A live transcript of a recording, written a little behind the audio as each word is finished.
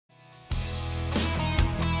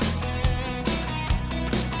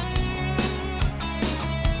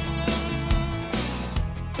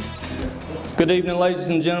Good evening, ladies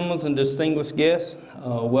and gentlemen and distinguished guests.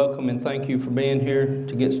 Welcome and thank you for being here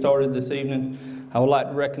to get started this evening. I would like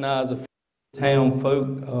to recognize a few town folk,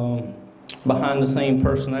 behind the scene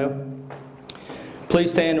personnel.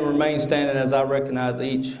 Please stand and remain standing as I recognize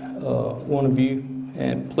each one of you,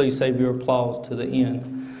 and please save your applause to the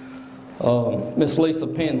end. Miss Lisa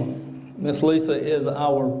Penland. Miss Lisa is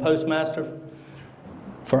our postmaster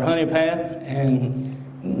for Honea, and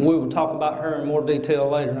we will talk about her in more detail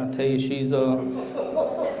later. I tell you, she's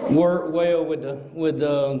worked well with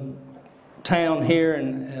the town here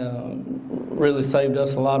and really saved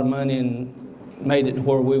us a lot of money and made it to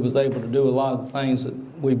where we was able to do a lot of the things that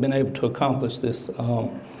we've been able to accomplish this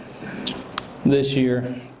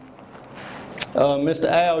year. Mr.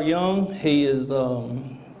 Al Young, he is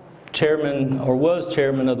chairman, or was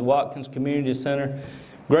chairman, of the Watkins Community Center.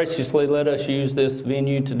 Graciously let us use this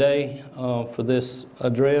venue today for this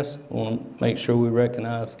address. I want to make sure we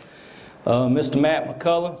recognize Mr. Matt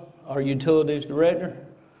McCullough, our Utilities Director,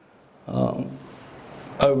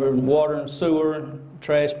 over water and sewer,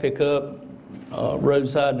 trash pickup,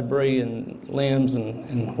 roadside debris and limbs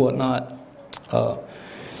and whatnot.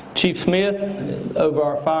 Chief Smith over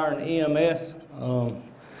our fire and EMS.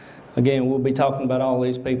 Again, we'll be talking about all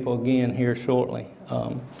these people again here shortly.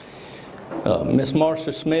 Miss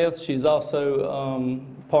Marcia Smith, she's also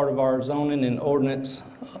part of our zoning and ordinance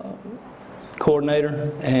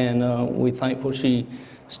coordinator, and we're thankful she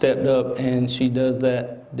stepped up and she does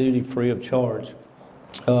that duty free of charge.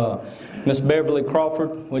 Miss Beverly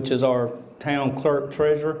Crawford, which is our town clerk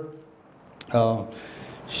treasurer,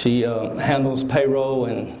 she handles payroll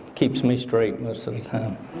and keeps me straight most of the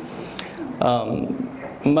time.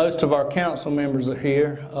 Most of our council members are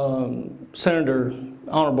here. Senator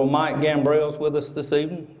Honorable Mike Gambrell's with us this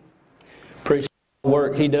evening. Appreciate the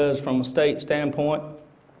work he does from a state standpoint.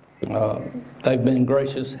 They've been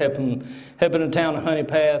gracious helping the town of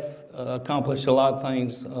Honea accomplish a lot of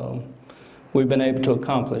things we've been able to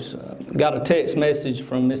accomplish. Got a text message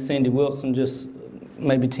from Miss Cindy Wilson just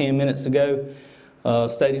maybe 10 minutes ago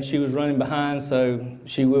stating she was running behind, so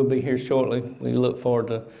she will be here shortly. We look forward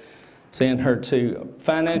to seeing her too.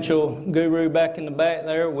 Financial guru back in the back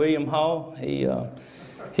there, William Hall.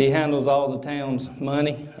 He handles all the town's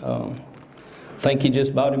money. I think he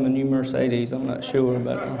just bought him a new Mercedes. I'm not sure,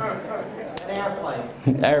 but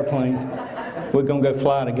an airplane. We're gonna go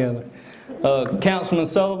fly together. Councilman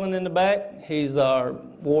Sullivan in the back. He's our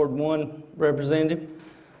Ward 1 representative.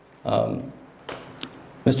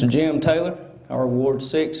 Mr. Jim Taylor, our Ward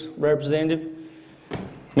 6 representative.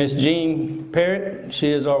 Miss Jean Parrott, she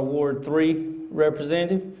is our Ward 3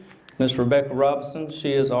 representative. Miss Rebecca Robinson,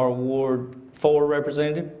 she is our Ward 4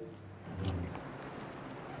 representative.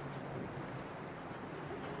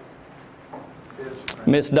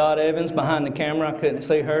 Miss Dot Evans behind the camera, I couldn't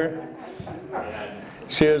see her.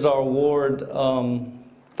 She is our Ward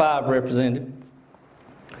 5 representative.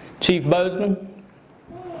 Chief Bozeman,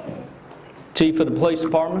 Chief of the Police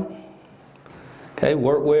Department. Okay,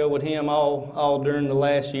 worked well with him all during the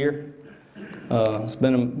last year. It's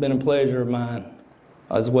been a pleasure of mine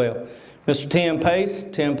as well. Mr. Tim Pace.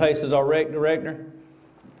 Tim Pace is our rec director.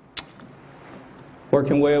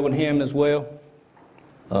 Working well with him as well.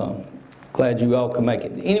 Glad you all could make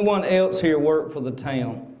it. Anyone else here work for the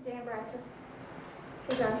town? Dan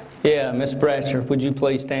Bratcher. Yeah, Miss Bratcher, would you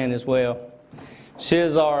please stand as well? She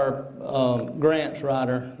is our grants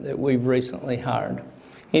writer that we've recently hired.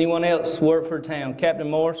 Anyone else work for the town? Captain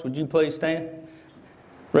Morris, would you please stand?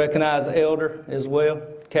 Recognize Elder as well.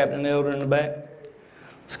 Captain Elder in the back.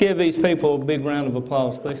 Let's give these people a big round of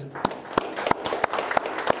applause, please.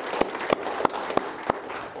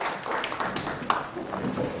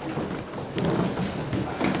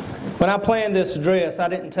 When I planned this address, I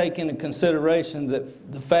didn't take into consideration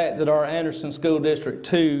that the fact that our Anderson School District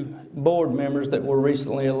 2 board members that were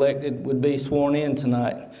recently elected would be sworn in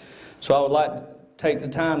tonight. So I would like to take the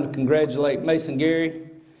time to congratulate Mason Gary,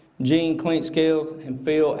 Gene Clinkscales, and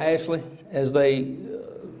Phil Ashley as they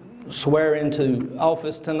swear into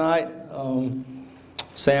office tonight.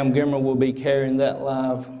 Sam Gimmer will be carrying that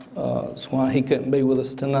live. That's why he couldn't be with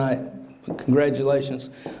us tonight. But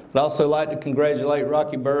congratulations. I'd also like to congratulate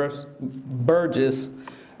Rocky Burgess,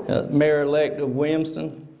 Mayor-elect of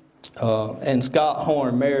Williamston, and Scott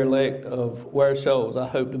Horn, Mayor-elect of Ware Shoals. I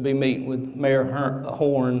hope to be meeting with Mayor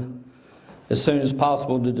Horn as soon as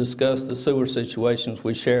possible to discuss the sewer situations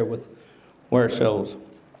we share with Ware Shoals.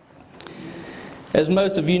 As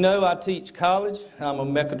most of you know, I teach college. I'm a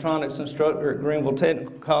mechatronics instructor at Greenville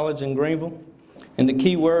Technical College in Greenville. And the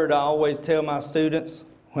key word I always tell my students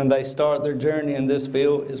when they start their journey in this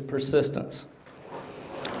field is persistence.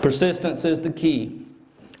 Persistence is the key.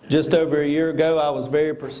 Just over a year ago, I was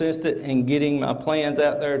very persistent in getting my plans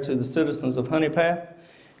out there to the citizens of Honea,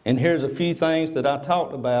 and here's a few things that I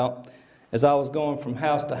talked about as I was going from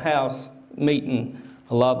house to house meeting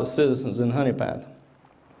a lot of the citizens in Honea.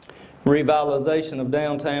 Revitalization of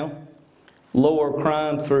downtown, lower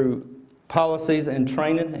crime through policies and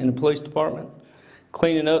training in the police department,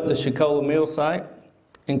 cleaning up the Chicola Mill site,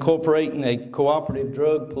 incorporating a cooperative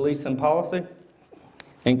drug policing policy,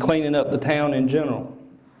 and cleaning up the town in general.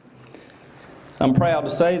 I'm proud to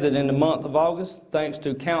say that in the month of August, thanks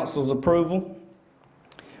to Council's approval,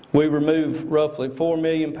 we removed roughly 4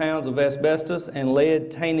 million pounds of asbestos and lead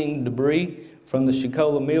tainting debris from the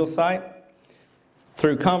Chicola Mill site.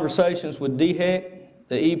 Through conversations with DHEC,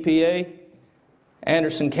 the EPA,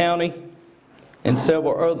 Anderson County, and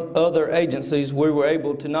several other agencies, we were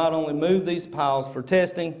able to not only move these piles for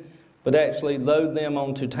testing, but actually load them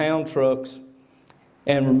onto town trucks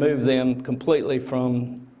and remove them completely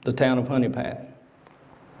from the town of Honea.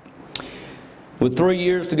 With 3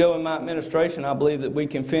 years to go in my administration, I believe that we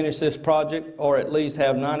can finish this project or at least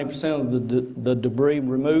have 90% of the debris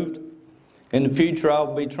removed. In the future,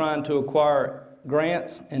 I'll be trying to acquire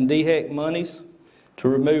grants and DHEC monies to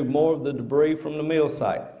remove more of the debris from the mill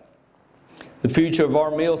site. The future of our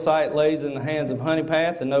mill site lays in the hands of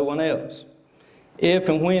Honea and no one else. If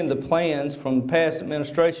and when the plans from the past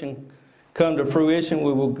administration come to fruition,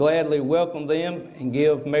 we will gladly welcome them and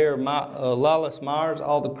give Mayor Lawless Myers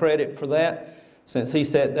all the credit for that, since he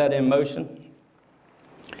set that in motion.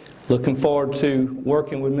 Looking forward to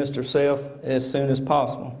working with Mr. Self as soon as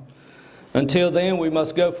possible. Until then, we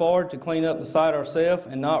must go forward to clean up the site ourselves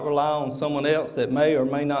and not rely on someone else that may or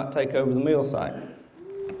may not take over the mill site.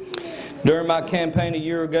 During my campaign a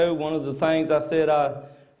year ago, one of the things I said I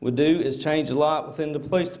would do is change a lot within the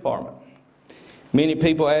police department. Many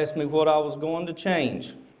people asked me what I was going to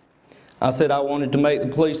change. I said I wanted to make the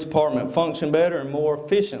police department function better and more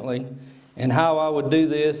efficiently, and how I would do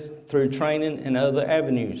this through training and other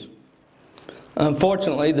avenues.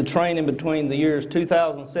 Unfortunately, the training between the years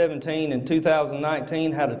 2017 and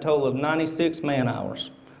 2019 had a total of 96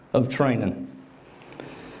 man-hours of training.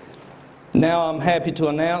 Now I'm happy to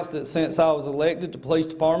announce that since I was elected, the police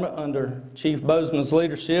department under Chief Bozeman's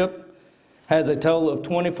leadership has a total of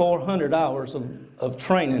 2,400 hours of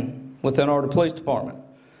training within our police department.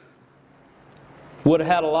 Would have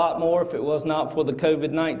had a lot more if it was not for the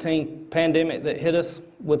COVID-19 pandemic that hit us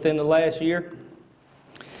within the last year.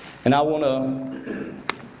 And I want to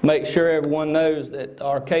make sure everyone knows that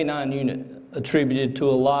our K-9 unit attributed to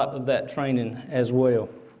a lot of that training as well.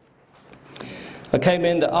 I came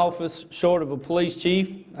into office short of a police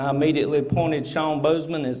chief. I immediately appointed Sean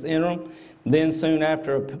Bozeman as interim, then soon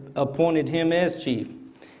after appointed him as chief.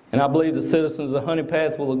 And I believe the citizens of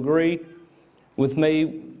Honea will agree with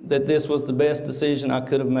me that this was the best decision I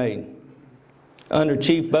could have made. Under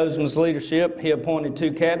Chief Bozeman's leadership, he appointed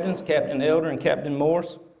 2 captains, Captain Elder and Captain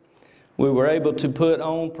Morse. We were able to put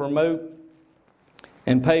on, promote,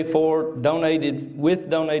 and pay for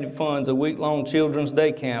donated funds a week-long children's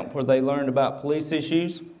day camp where they learned about police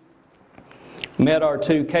issues, met our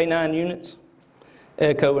 2 K-9 units,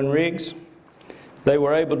 Echo and Riggs. They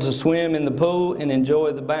were able to swim in the pool and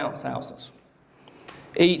enjoy the bounce houses.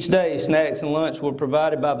 Each day, snacks and lunch were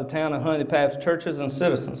provided by the town of Honea churches and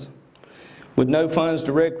citizens, with no funds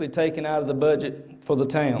directly taken out of the budget for the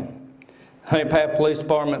town. Honea Police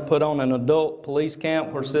Department put on an adult police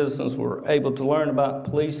camp where citizens were able to learn about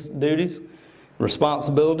police duties,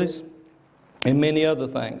 responsibilities, and many other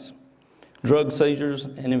things, drug seizures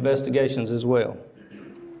and investigations as well.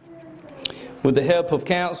 With the help of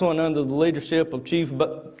council and under the leadership of Chief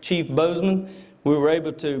Bozeman, we were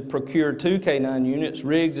able to procure 2 K-9 units.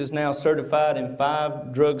 Riggs is now certified in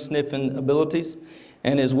 5 drug sniffing abilities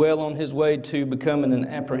and is well on his way to becoming an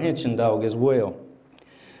apprehension dog as well.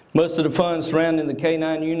 Most of the funds surrounding the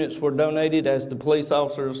K-9 units were donated as the police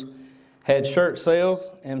officers had shirt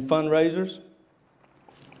sales and fundraisers.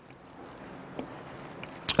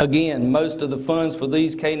 Again, most of the funds for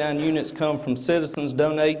these K-9 units come from citizens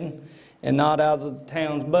donating and not out of the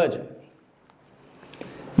town's budget.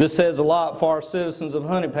 This says a lot for our citizens of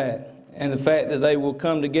Honea and the fact that they will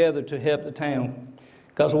come together to help the town,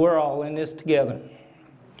 because we're all in this together.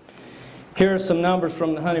 Here are some numbers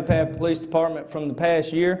from the Honea Police Department from the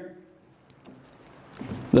past year.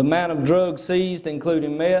 The amount of drugs seized,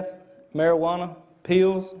 including meth, marijuana,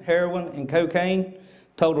 pills, heroin, and cocaine,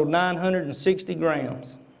 totaled 960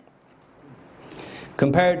 grams.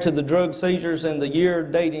 Compared to the drug seizures in the year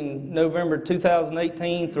dating November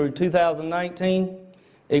 2018 through 2019,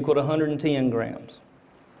 equaled 110 grams.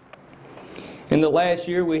 In the last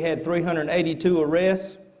year, we had 382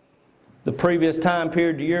 arrests, The previous time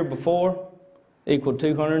period the year before equaled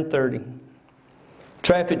 230.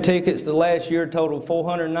 Traffic tickets the last year totaled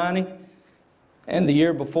 490, and the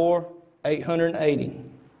year before, 880.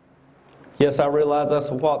 Yes, I realize that's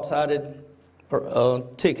a lopsided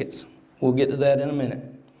tickets. We'll get to that in a minute.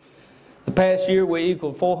 The past year we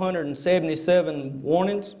equaled 477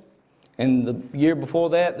 warnings, and the year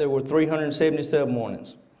before that there were 377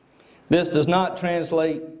 warnings. This does not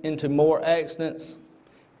translate into more accidents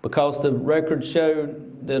because the records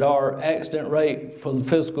showed that our accident rate for the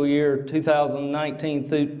fiscal year 2019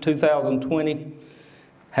 through 2020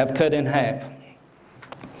 have cut in half.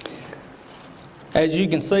 As you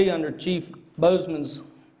can see, under Chief Bozeman's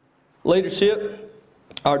leadership,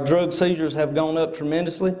 our drug seizures have gone up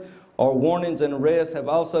tremendously. Our warnings and arrests have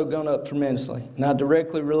also gone up tremendously. And I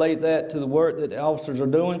directly relate that to the work that the officers are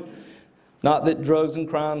doing. Not that drugs and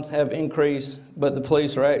crimes have increased, but the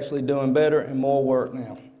police are actually doing better and more work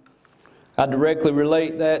now. I directly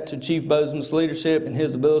relate that to Chief Bozeman's leadership and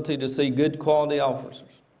his ability to see good quality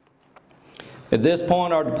officers. At this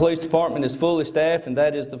point, our police department is fully staffed, and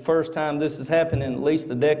that is the first time this has happened in at least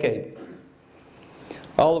a decade.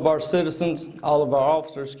 All of our officers,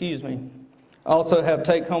 also have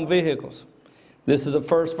take-home vehicles. This is a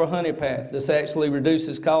first for Honea. This actually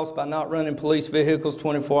reduces costs by not running police vehicles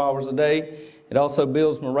 24 hours a day. It also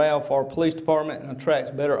builds morale for our police department and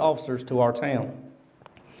attracts better officers to our town.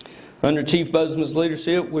 Under Chief Bozeman's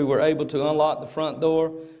leadership, we were able to unlock the front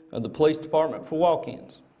door of the police department for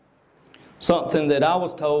walk-ins, something that I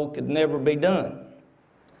was told could never be done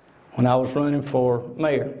when I was running for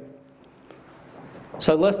mayor.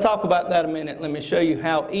 So let's talk about that a minute. Let me show you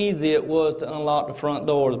how easy it was to unlock the front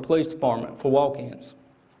door of the police department for walk-ins.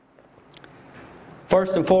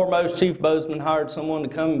 First and foremost, Chief Bozeman hired someone to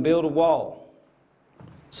come and build a wall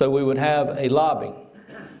so we would have a lobby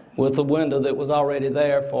with a window that was already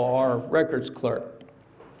there for our records clerk.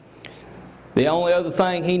 The only other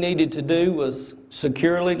thing he needed to do was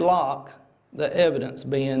securely lock the evidence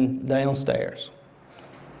bin downstairs.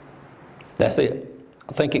 That's it.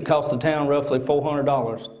 I think it cost the town roughly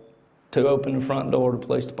 $400 to open the front door of the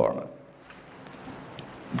police department.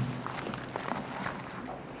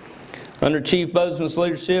 Under Chief Bozeman's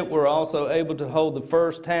leadership, we were also able to hold the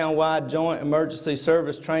first town-wide joint emergency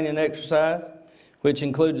service training exercise, which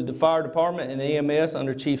included the fire department and EMS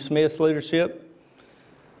under Chief Smith's leadership.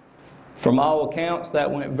 From all accounts,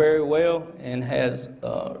 that went very well and has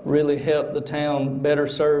really helped the town better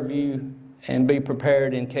serve you and be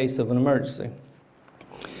prepared in case of an emergency.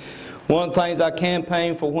 One of the things I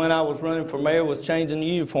campaigned for when I was running for mayor was changing the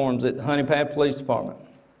uniforms at the Honea Police Department.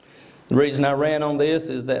 The reason I ran on this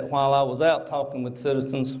is that while I was out talking with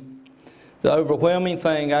citizens, the overwhelming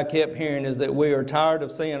thing I kept hearing is that we are tired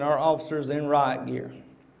of seeing our officers in riot gear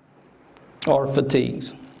or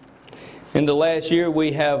fatigues. In the last year,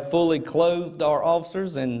 we have fully clothed our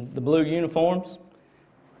officers in the blue uniforms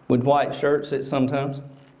with white shirts at sometimes.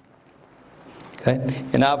 Okay?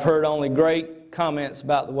 And I've heard only great comments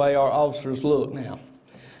about the way our officers look now.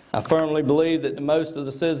 I firmly believe that most of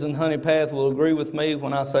the citizens in Honea will agree with me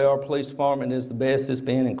when I say our police department is the best it's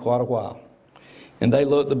been in quite a while. And they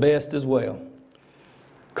look the best as well.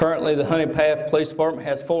 Currently, the Honea Police Department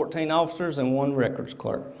has 14 officers and 1 records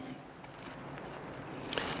clerk.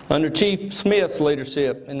 Under Chief Smith's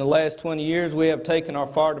leadership, in the last 20 years, we have taken our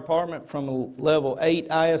fire department from a level 8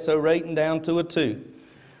 ISO rating down to a 2.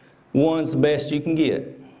 1's the best you can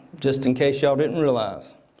get, just in case y'all didn't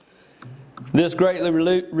realize. This greatly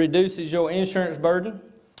reduces your insurance burden.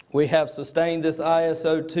 We have sustained this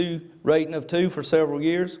ISO 2 rating of 2 for several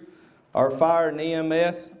years. Our fire and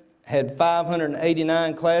EMS had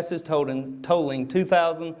 589 classes totaling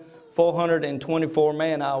 2,424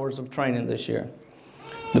 man-hours of training this year.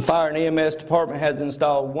 The fire and EMS department has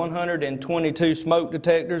installed 122 smoke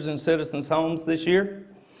detectors in citizens' homes this year.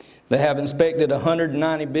 They have inspected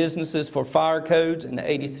 190 businesses for fire codes and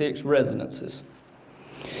 86 residences.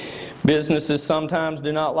 Businesses sometimes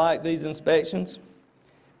do not like these inspections,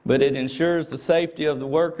 but it ensures the safety of the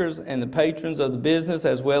workers and the patrons of the business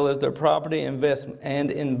as well as their property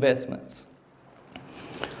and investments.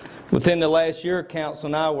 Within the last year, Council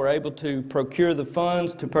and I were able to procure the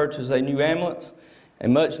funds to purchase a new ambulance, a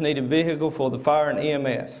much-needed vehicle for the fire and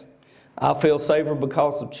EMS. I feel safer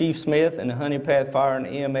because of Chief Smith and the Honea Fire and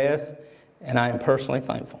EMS, and I am personally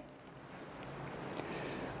thankful.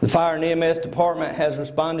 The Fire and EMS Department has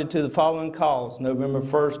responded to the following calls November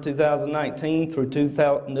 1st, 2019 through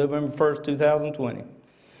November 1st, 2020.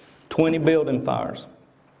 20 building fires,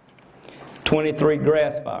 23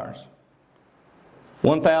 grass fires,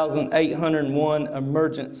 1,801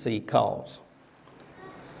 emergency calls,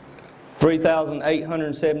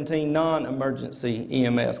 3,817 non-emergency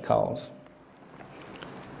EMS calls,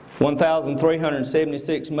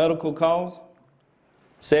 1,376 medical calls,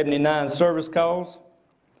 79 service calls,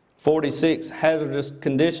 46 hazardous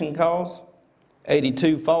condition calls,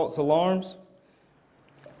 82 false alarms,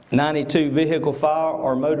 92 vehicle fire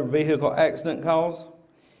or motor vehicle accident calls,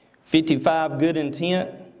 55 good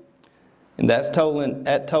intent, and that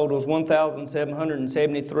totals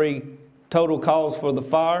 1,773 total calls for the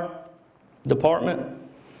fire department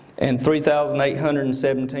and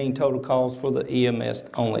 3,817 total calls for the EMS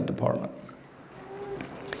only department.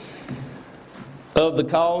 Of the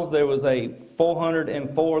calls, there was a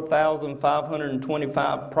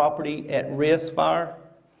 404,525 property at risk fire.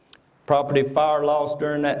 Property fire loss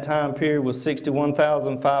during that time period was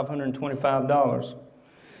 $61,525.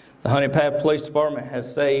 The Honea Path Police Department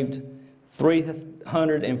has saved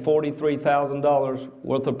 $343,000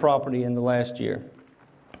 worth of property in the last year.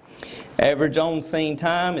 Average on-scene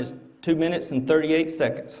time is 2 minutes and 38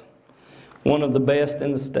 seconds, one of the best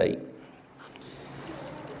in the state.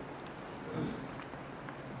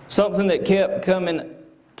 Something that kept coming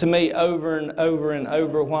to me over and over and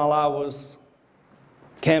over while I was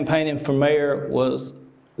campaigning for mayor was,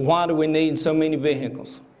 why do we need so many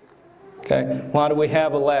vehicles? Okay, why do we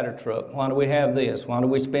have a ladder truck? Why do we have this? Why do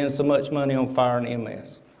we spend so much money on fire and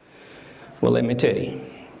EMS? Well, let me tell you.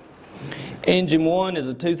 Engine 1 is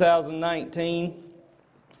a 2019.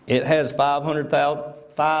 It has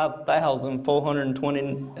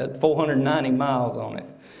 5,490 miles on it.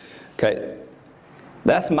 Okay,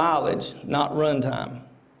 that's mileage, not run time.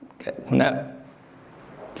 Okay, when that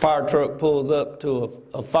fire truck pulls up to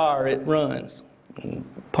a fire, it runs.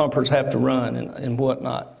 Pumpers have to run and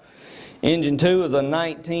whatnot. Engine 2 is a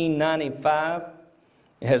 1995.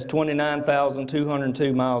 It has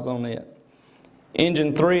 29,202 miles on it.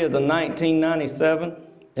 Engine 3 is a 1997.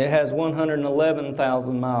 It has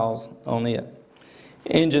 111,000 miles on it.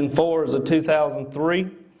 Engine 4 is a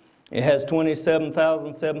 2003. It has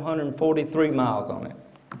 27,743 miles on it.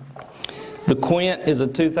 The Quint is a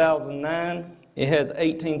 2009. It has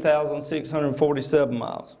 18,647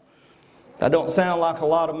 miles. That don't sound like a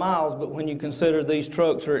lot of miles, but when you consider these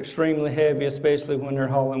trucks are extremely heavy, especially when they're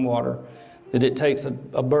hauling water, that it takes a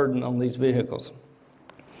burden on these vehicles.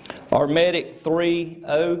 Our Medic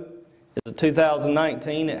 3.0 is a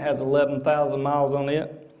 2019. It has 11,000 miles on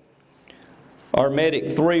it. Our Medic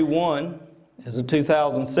 3.1 is a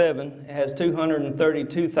 2007. It has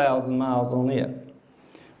 232,000 miles on it.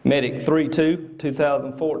 Medic 3.2,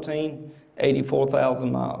 2014,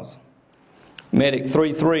 84,000 miles. Medic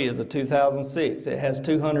 3.3 is a 2006. It has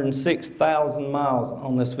 206,000 miles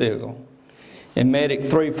on this vehicle. And Medic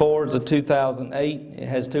 3.4 is a 2008. It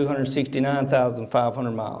has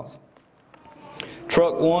 269,500 miles.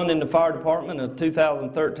 Truck 1 in the fire department of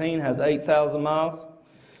 2013 has 8,000 miles.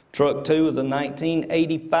 Truck 2 is a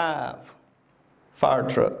 1985 fire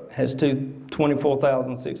truck. Has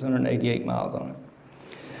 24,688 miles on it.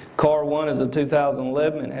 Car 1 is a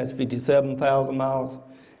 2011. It has 57,000 miles.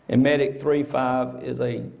 And Medic 3.5 is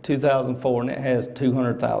a 2004, and it has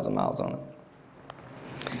 200,000 miles on it.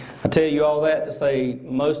 I tell you all that to say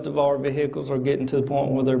most of our vehicles are getting to the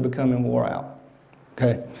point where they're becoming wore out.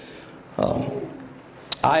 Okay.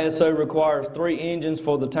 ISO requires 3 engines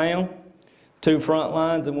for the town, 2 front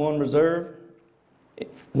lines and 1 reserve.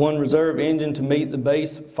 1 reserve engine to meet the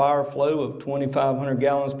base fire flow of 2,500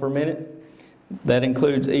 gallons per minute. That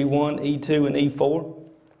includes E1, E2, and E4.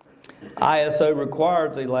 ISO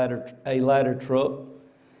requires a ladder truck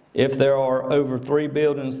if there are over 3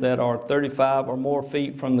 buildings that are 35 or more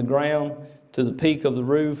feet from the ground to the peak of the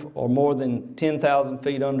roof or more than 10,000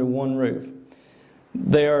 feet under one roof.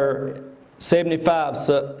 There are 75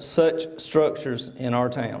 such structures in our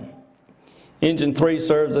town. Engine 3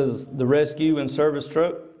 serves as the rescue and service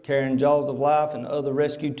truck, carrying jaws of life and other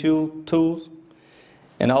rescue tools,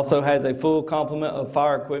 and also has a full complement of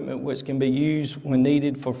fire equipment which can be used when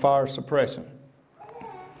needed for fire suppression.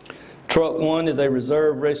 Truck 1 is a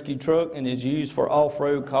reserve rescue truck and is used for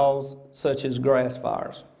off-road calls such as grass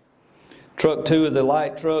fires. Truck 2 is a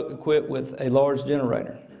light truck equipped with a large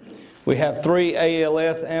generator. We have 3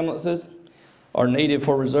 ALS ambulances are needed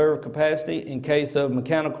for reserve capacity in case of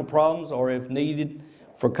mechanical problems or if needed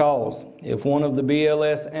for calls. If one of the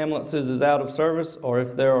BLS ambulances is out of service or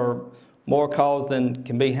if there are more calls than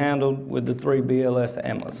can be handled with the 3 BLS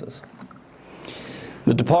ambulances.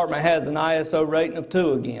 The department has an ISO rating of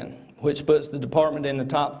 2 again, which puts the department in the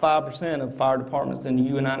top 5% of fire departments in the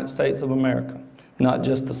United States of America, not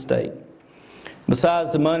just the state.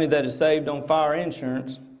 Besides the money that is saved on fire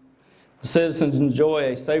insurance, the citizens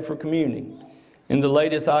enjoy a safer community In the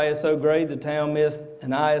latest ISO grade, the town missed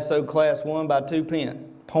an ISO Class 1 by 2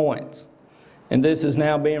 points, and this is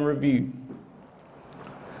now being reviewed.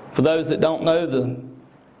 For those that don't know, the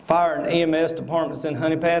fire and EMS departments in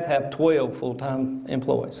Honea Path have 12 full-time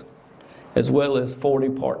employees, as well as 40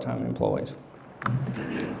 part-time employees.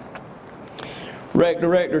 Rec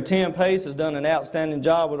Director Tim Pace has done an outstanding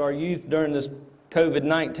job with our youth during this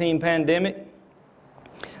COVID-19 pandemic.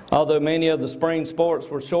 Although many of the spring sports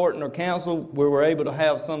were shortened or canceled, we were able to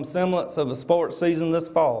have some semblance of a sports season this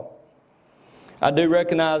fall. I do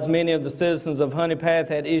recognize many of the citizens of Honea Path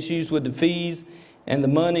had issues with the fees and the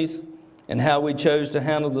monies and how we chose to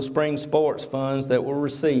handle the spring sports funds that were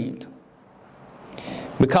received.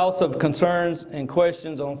 Because of concerns and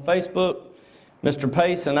questions on Facebook, Mr.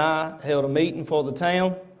 Pace and I held a meeting for the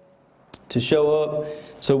town to show up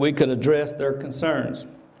so we could address their concerns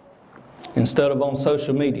instead of on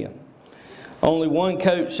social media. Only one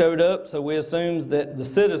coach showed up, so we assumed that the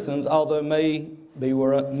citizens, although maybe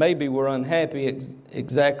were unhappy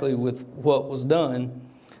exactly with what was done,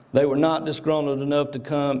 they were not disgruntled enough to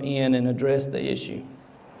come in and address the issue.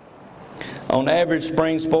 On average,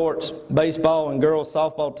 spring sports, baseball and girls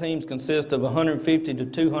softball teams consist of 150 to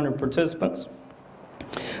 200 participants.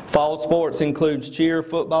 Fall sports includes cheer,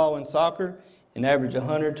 football, and soccer, and average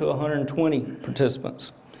 100 to 120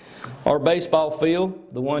 participants. Our baseball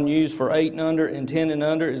field, the one used for 8 and under and 10 and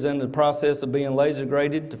under, is in the process of being laser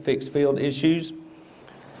graded to fix field issues.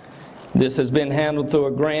 This has been handled through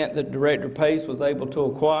a grant that Director Pace was able to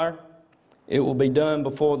acquire. It will be done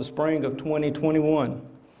before the spring of 2021.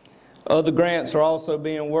 Other grants are also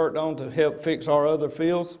being worked on to help fix our other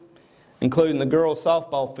fields, including the girls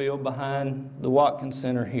softball field behind the Watkins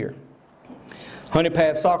Center here. Honea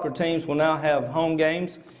Path soccer teams will now have home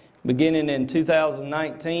games beginning in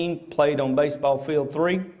 2019, played on Baseball Field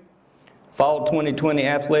 3. Fall 2020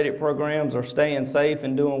 athletic programs are staying safe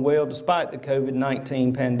and doing well despite the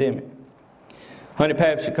COVID-19 pandemic. Honea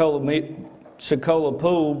Path Chicola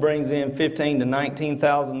Pool brings in $15,000 to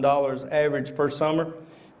 $19,000 average per summer,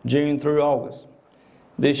 June through August.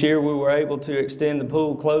 This year we were able to extend the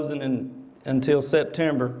pool closing until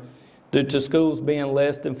September due to schools being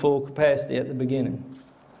less than full capacity at the beginning.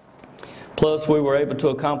 Plus, we were able to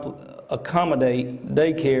accommodate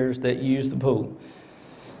daycares that use the pool.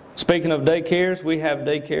 Speaking of daycares, we have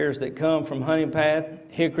daycares that come from Honea Path,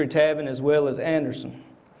 Hickory Tavern, as well as Anderson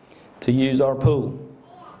to use our pool.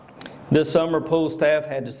 This summer, pool staff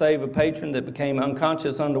had to save a patron that became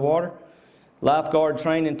unconscious underwater. Lifeguard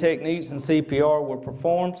training techniques and CPR were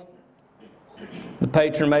performed. The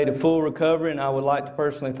patron made a full recovery, and I would like to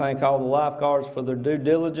personally thank all the lifeguards for their due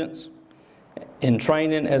diligence in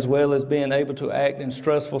training, as well as being able to act in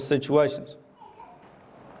stressful situations.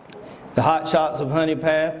 The Hot Shots of Honea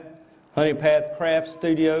Path Craft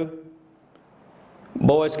Studio,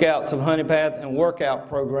 Boy Scouts of Honea Path, and workout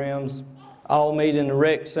programs all meet in the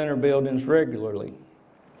rec center buildings regularly.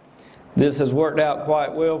 This has worked out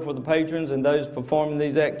quite well for the patrons and those performing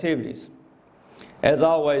these activities. As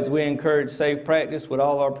always, we encourage safe practice with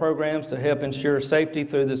all our programs to help ensure safety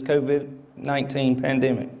through this COVID-19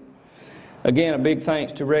 pandemic. Again, a big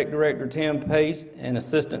thanks to Rec Director Tim Pace and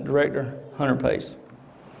Assistant Director Hunter Pace.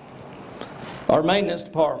 Our maintenance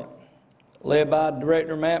department, led by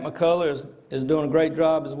Director Matt McCullough, is doing a great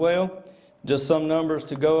job as well. Just some numbers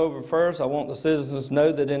to go over first. I want the citizens to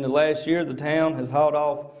know that in the last year, the town has hauled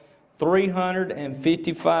off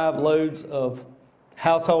 355 loads of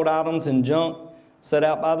household items and junk set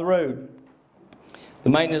out by the road. The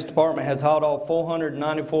maintenance department has hauled off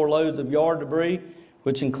 494 loads of yard debris,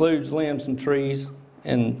 which includes limbs and trees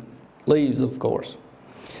and leaves, of course.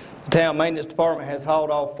 The town maintenance department has hauled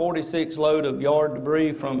off 46 loads of yard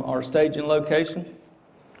debris from our staging location.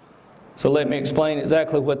 So let me explain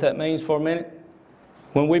exactly what that means for a minute.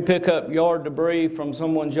 When we pick up yard debris from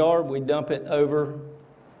someone's yard, we dump it over.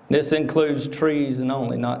 This includes trees and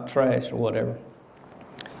only, not trash or whatever.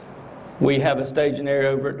 We have a staging area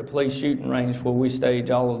over at the police shooting range where we stage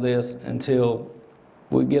all of this until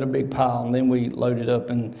we get a big pile, and then we load it up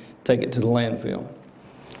and take it to the landfill.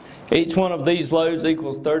 Each one of these loads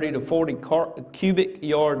equals 30 to 40 cubic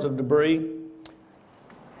yards of debris.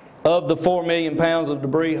 Of the 4 million pounds of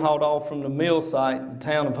debris hauled off from the mill site, the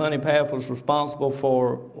town of Honea Path was responsible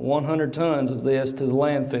for 100 tons of this to the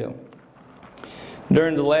landfill.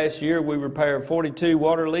 During the last year, we repaired 42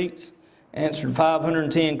 water leaks, answered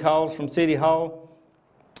 510 calls from City Hall,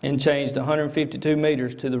 and changed 152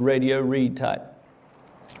 meters to the radio read type.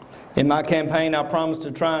 In my campaign, I promised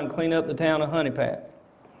to try and clean up the town of Honea Path.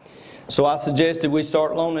 So I suggested we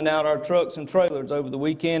start loaning out our trucks and trailers over the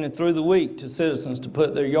weekend and through the week to citizens to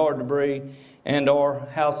put their yard debris and or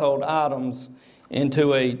household items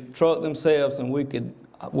into a truck themselves, and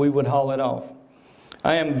we would haul it off.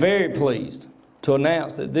 I am very pleased to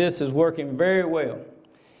announce that this is working very well.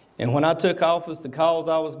 And when I took office, the calls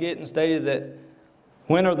I was getting stated that,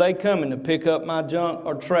 when are they coming to pick up my junk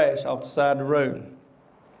or trash off the side of the road?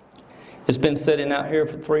 It's been sitting out here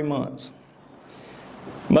for 3 months.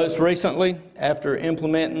 Most recently, after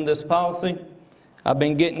implementing this policy, I've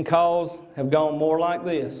been getting calls, have gone more like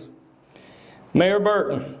this. Mayor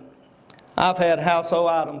Burton, I've had household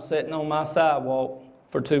items sitting on my sidewalk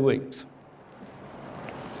for 2 weeks.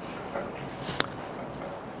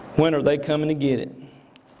 When are they coming to get it?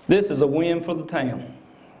 This is a win for the town.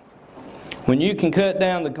 When you can cut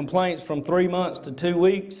down the complaints from 3 months to 2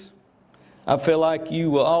 weeks, I feel like you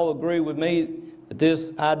will all agree with me that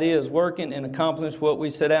this idea is working and accomplish what we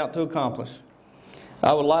set out to accomplish.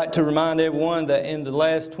 I would like to remind everyone that in the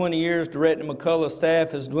last 20 years, Director McCullough's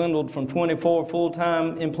staff has dwindled from 24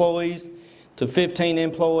 full-time employees to 15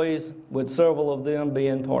 employees, with several of them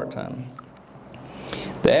being part-time.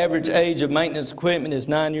 The average age of maintenance equipment is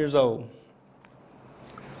 9 years old.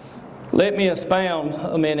 Let me expound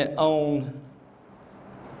a minute on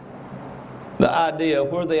the idea,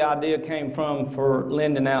 where the idea came from for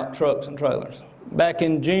lending out trucks and trailers. Back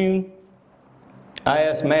in June, I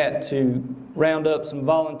asked Matt to round up some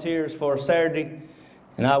volunteers for a Saturday,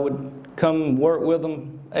 and I would come work with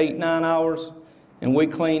them 8-9 hours, and we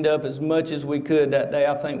cleaned up as much as we could that day.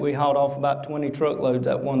 I think we hauled off about 20 truckloads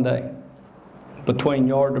that one day, between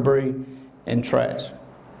yard debris and trash.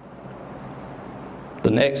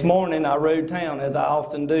 The next morning, I rode town, as I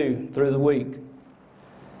often do through the week.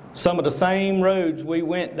 Some of the same roads we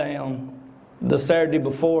went down the Saturday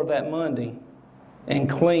before that Monday and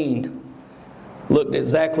cleaned looked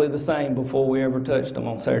exactly the same before we ever touched them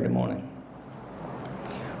on Saturday morning.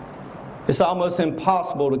 It's almost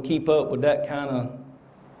impossible to keep up with that kind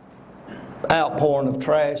of outpouring of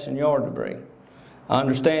trash and yard debris. I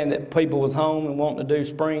understand that people was home and wanting to do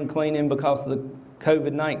spring cleaning because of the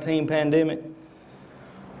COVID-19 pandemic,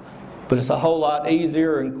 but it's a whole lot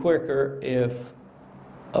easier and quicker if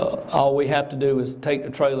all we have to do is take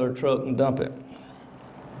the trailer or truck and dump it.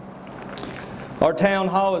 Our town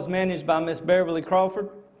hall is managed by Miss Beverly Crawford.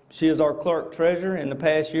 She is our clerk treasurer. In the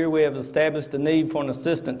past year, we have established the need for an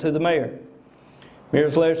assistant to the mayor.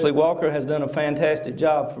 Ms. Leslie Walker has done a fantastic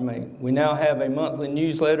job for me. We now have a monthly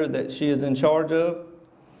newsletter that she is in charge of.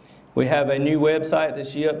 We have a new website that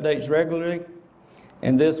she updates regularly,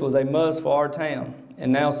 and this was a must for our town.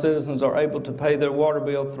 And now citizens are able to pay their water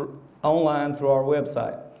bill online through our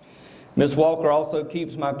website. Ms. Walker also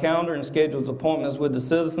keeps my calendar and schedules appointments with the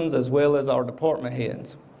citizens as well as our department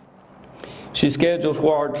heads. She schedules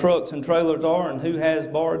where our trucks and trailers are and who has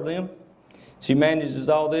borrowed them. She manages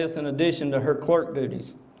all this in addition to her clerk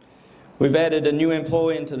duties. We've added a new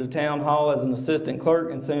employee into the town hall as an assistant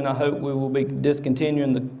clerk, and soon I hope we will be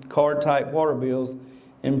discontinuing the card-type water bills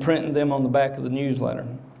and printing them on the back of the newsletter.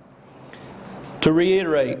 To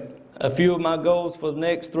reiterate, a few of my goals for the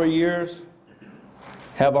next 3 years: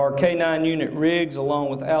 have our K-9 unit rigs along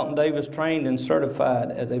with Alton Davis trained and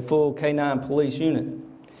certified as a full K-9 police unit.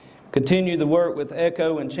 Continue the work with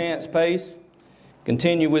Echo and Chance Pace.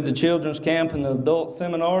 Continue with the children's camp and the adult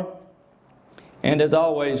seminar. And as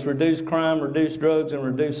always, reduce crime, reduce drugs, and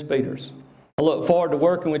reduce speeders. I look forward to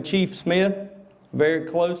working with Chief Smith very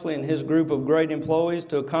closely and his group of great employees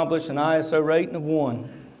to accomplish an ISO rating of 1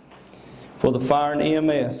 for the fire and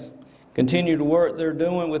EMS. Continue the work they're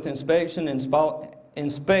doing with inspections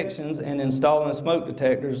and installing smoke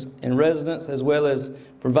detectors in residents, as well as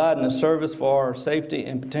providing a service for our safety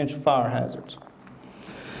and potential fire hazards.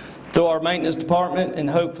 Through our maintenance department and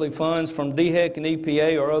hopefully funds from DHEC and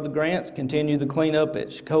EPA or other grants, continue the cleanup at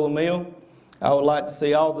Chicola Mill. I would like to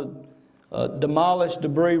see all the demolished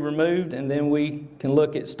debris removed, and then we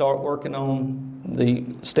can start working on the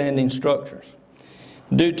standing structures.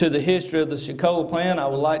 Due to the history of the Chicola plant, I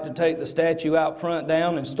would like to take the statue out front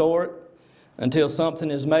down and store it until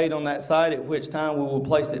something is made on that site, at which time we will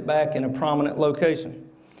place it back in a prominent location.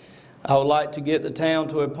 I would like to get the town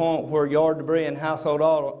to a point where yard debris and household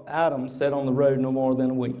items sit on the road no more than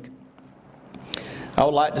a week. I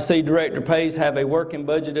would like to see Director Pace have a working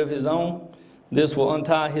budget of his own. This will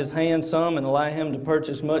untie his hands some and allow him to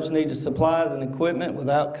purchase much needed supplies and equipment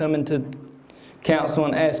without coming to council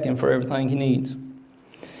and asking for everything he needs.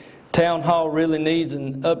 Town Hall really needs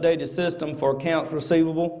an updated system for accounts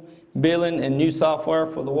receivable, billing, and new software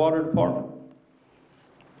for the water department.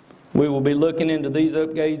 We will be looking into these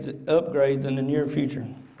upgrades in the near future.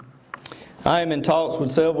 I am in talks with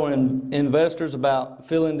several investors about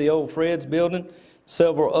filling the old Fred's building.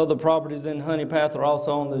 Several other properties in Honea Path are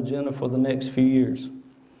also on the agenda for the next few years.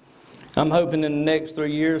 I'm hoping in the next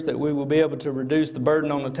 3 years that we will be able to reduce the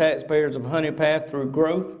burden on the taxpayers of Honea Path through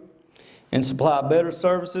growth and supply better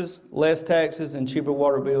services, less taxes, and cheaper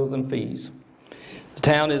water bills and fees. The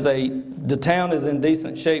town is in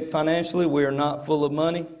decent shape financially. We are not full of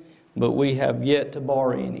money, but we have yet to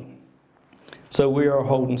borrow any. So we are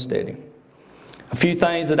holding steady. A few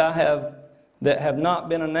things that have not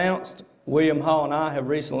been announced. William Hall and I have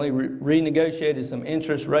recently renegotiated some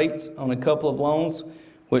interest rates on a couple of loans,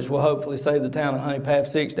 which will hopefully save the town of Honea Path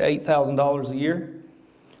 $6,000 to $8,000 a year.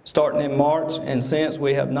 Starting in March and since,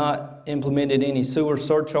 we have not implemented any sewer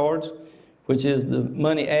surcharge, which is the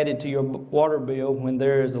money added to your water bill when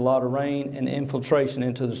there is a lot of rain and infiltration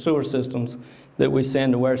into the sewer systems that we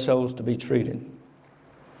send to where souls to be treated.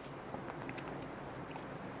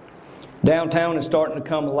 Downtown is starting to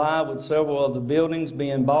come alive with several of the buildings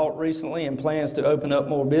being bought recently and plans to open up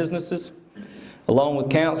more businesses. Along with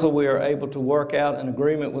council, we are able to work out an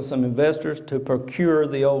agreement with some investors to procure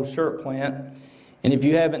the old shirt plant. And if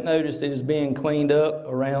you haven't noticed, it is being cleaned up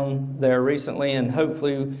around there recently, and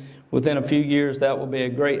hopefully within a few years that will be a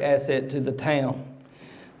great asset to the town.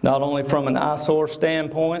 Not only from an eyesore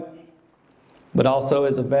standpoint, but also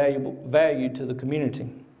as a value to the community.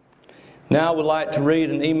 Now I would like to read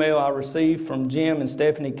an email I received from Jim and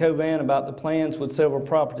Stephanie Covan about the plans with several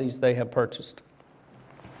properties they have purchased.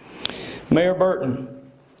 Mayor Burton,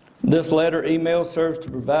 this letter email serves to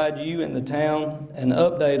provide you and the town an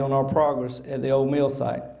update on our progress at the old mill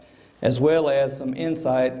site, as well as some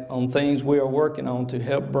insight on things we are working on to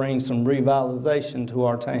help bring some revitalization to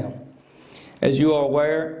our town. As you are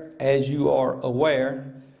aware,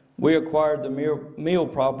 we acquired the mill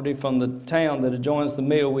property from the town that adjoins the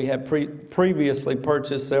mill we had previously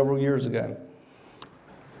purchased several years ago.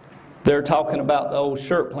 They're talking about the old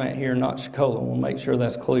shirt plant here, not Chicola. We'll make sure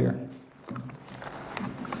that's clear.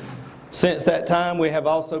 Since that time, we have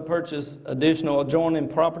also purchased additional adjoining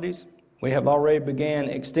properties. We have already began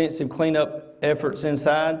extensive cleanup efforts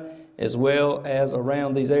inside as well as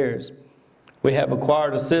around these areas. We have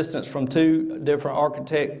acquired assistance from 2 different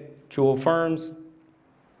architectural firms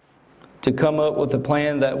to come up with a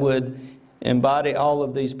plan that would embody all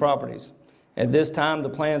of these properties. At this time, the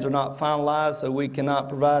plans are not finalized, so we cannot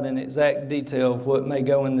provide an exact detail of what may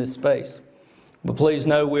go in this space. But please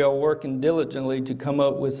know we are working diligently to come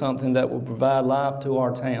up with something that will provide life to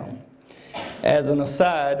our town. As an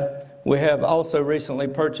aside, we have also recently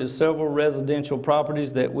purchased several residential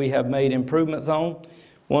properties that we have made improvements on.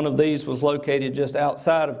 One of these was located just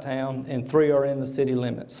outside of town, and 3 are in the city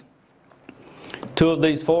limits. 2 of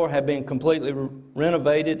these 4 have been completely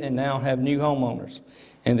renovated and now have new homeowners,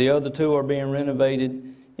 and the other 2 are being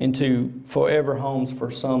renovated into forever homes for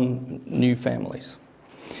some new families.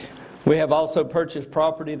 We have also purchased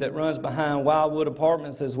property that runs behind Wildwood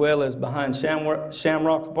Apartments as well as behind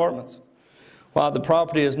Shamrock Apartments. While the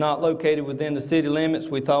property is not located within the city limits,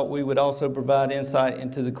 we thought we would also provide insight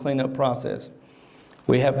into the cleanup process.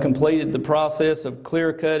 We have completed the process of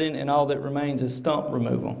clear cutting, and all that remains is stump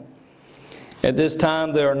removal. At this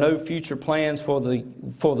time, there are no future plans for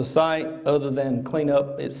the site other than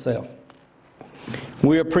cleanup itself.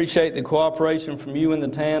 We appreciate the cooperation from you and the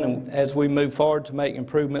town and as we move forward to make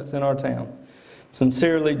improvements in our town.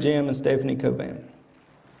 Sincerely, Jim and Stephanie Covan.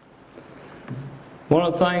 One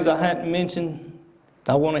of the things I hadn't mentioned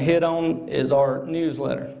I want to hit on is our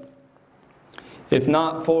newsletter. If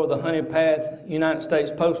not for the Honea Path United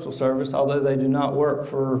States Postal Service, although they do not work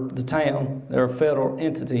for the town, they're a federal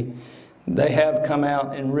entity, they have come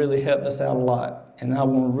out and really helped us out a lot, and I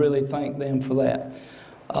want to really thank them for that.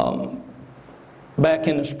 Back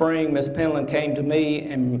in the spring, Ms. Penland came to me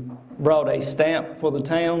and brought a stamp for the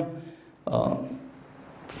town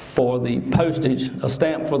for the postage, a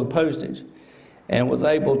stamp for the postage, and was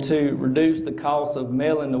able to reduce the cost of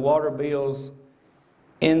mailing the water bills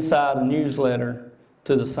inside a newsletter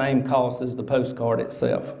to the same cost as the postcard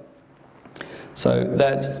itself. So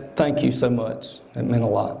thank you so much. It meant a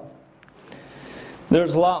lot.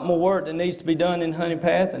 There's a lot more work that needs to be done in Honea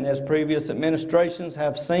Path, and as previous administrations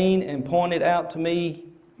have seen and pointed out to me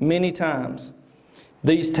many times,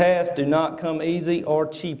 these tasks do not come easy or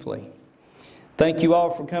cheaply. Thank you all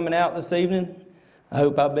for coming out this evening. I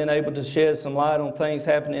hope I've been able to shed some light on things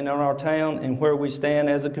happening in our town and where we stand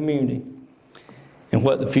as a community and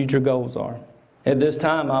what the future goals are. At this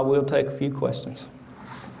time, I will take a few questions,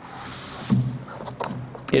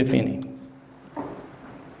 if any.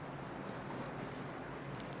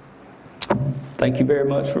 Thank you very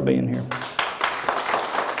much for being here.